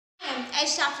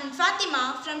as Shafrin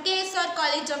Fatima from KSR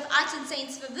College of Arts and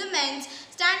Science for Women,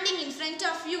 standing in front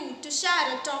of you to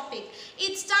share a topic.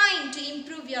 It's time to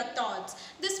improve your thoughts.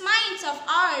 This mind of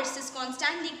ours is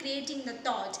constantly creating the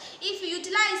thought. If we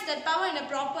utilize that power in a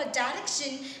proper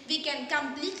direction, we can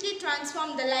completely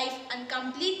transform the life and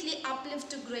completely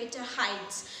uplift to greater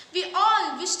heights. We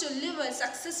all wish to live a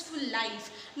successful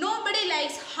life. Nobody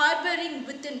likes harboring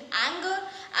within anger,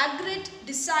 regret,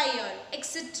 desire,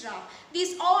 etc.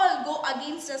 These all go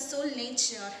against our soul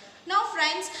nature. Now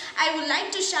friends, I would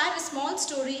like to share a small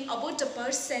story about a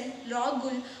person,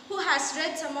 Rahul, who has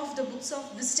read some of the books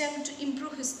of wisdom to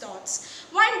improve his thoughts.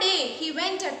 One day, he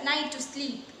went at night to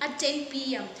sleep at 10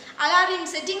 p.m.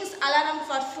 Setting his alarm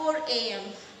for 4 a.m.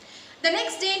 The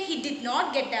next day, he did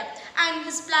not get up and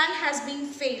his plan has been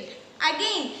failed.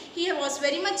 Again, he was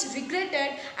very much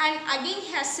regretted and again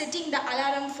he has setting the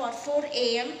alarm for 4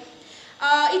 a.m.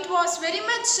 It was very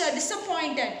much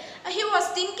disappointed. He was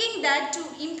thinking that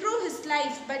to improve his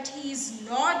life, but he is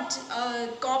not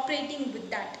cooperating with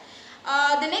that.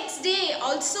 The next day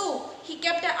also, he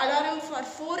kept an alarm for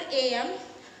 4 a.m.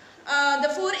 The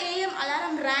 4 a.m.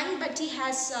 alarm rang, but he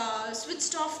has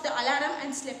switched off the alarm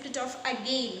and slept it off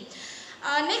again.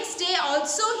 Next day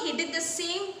also, he did the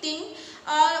same thing.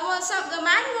 The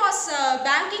man was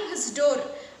banging his door,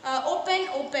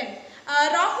 open.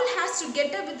 Rahul has to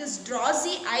get up with his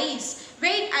drowsy eyes.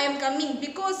 Wait, I am coming,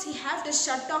 because he have to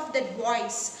shut off that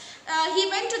voice. He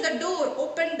went to the door,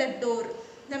 opened the door.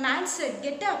 The man said,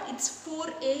 get up, it's 4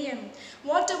 a.m.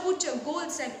 What about your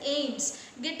goals and aims?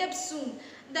 Get up soon.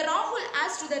 The Rahul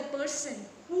asked to that person,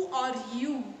 who are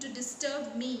you to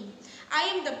disturb me? I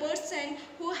am the person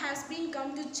who has been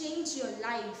come to change your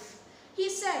life. He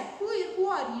said, who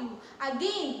are you?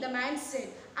 Again the man said,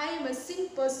 I am a sin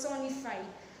personified.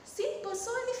 Sin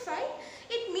personified?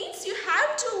 It means you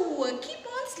have to keep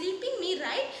on sleeping me,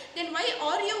 right? Then why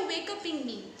are you wake-upping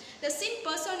me? The sin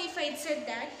personified said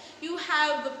that you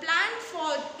have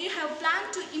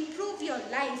planned to improve your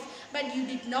life, but you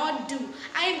did not do.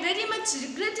 I am very much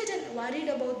regretted and worried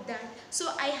about that.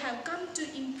 So I have come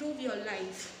to improve your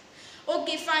life.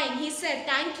 Okay, fine. He said,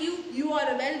 thank you. You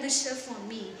are a well-wisher for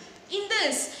me. In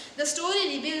this, the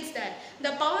story reveals that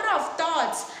the power of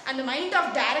thoughts and the mind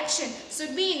of direction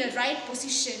should be in a right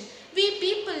position. We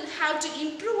people have to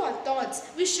improve our thoughts.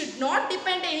 We should not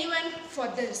depend anyone for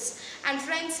this. And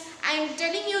friends, I am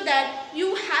telling you that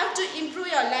you have to improve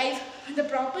your life in the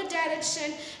proper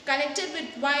direction, connected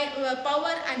with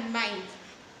power and mind.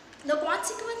 The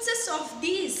consequences of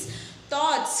these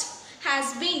thoughts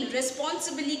has been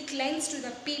responsibly cleansed to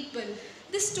the people.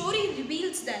 This story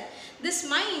reveals that this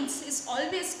mind is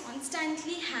always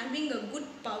constantly having a good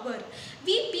power.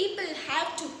 We people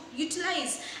have to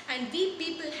utilize and we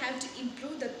people have to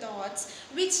improve the thoughts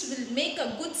which will make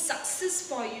a good success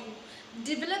for you.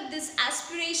 Develop this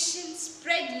aspiration,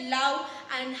 spread love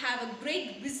and have a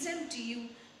great wisdom to you.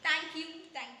 Thank you.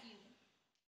 Thank you.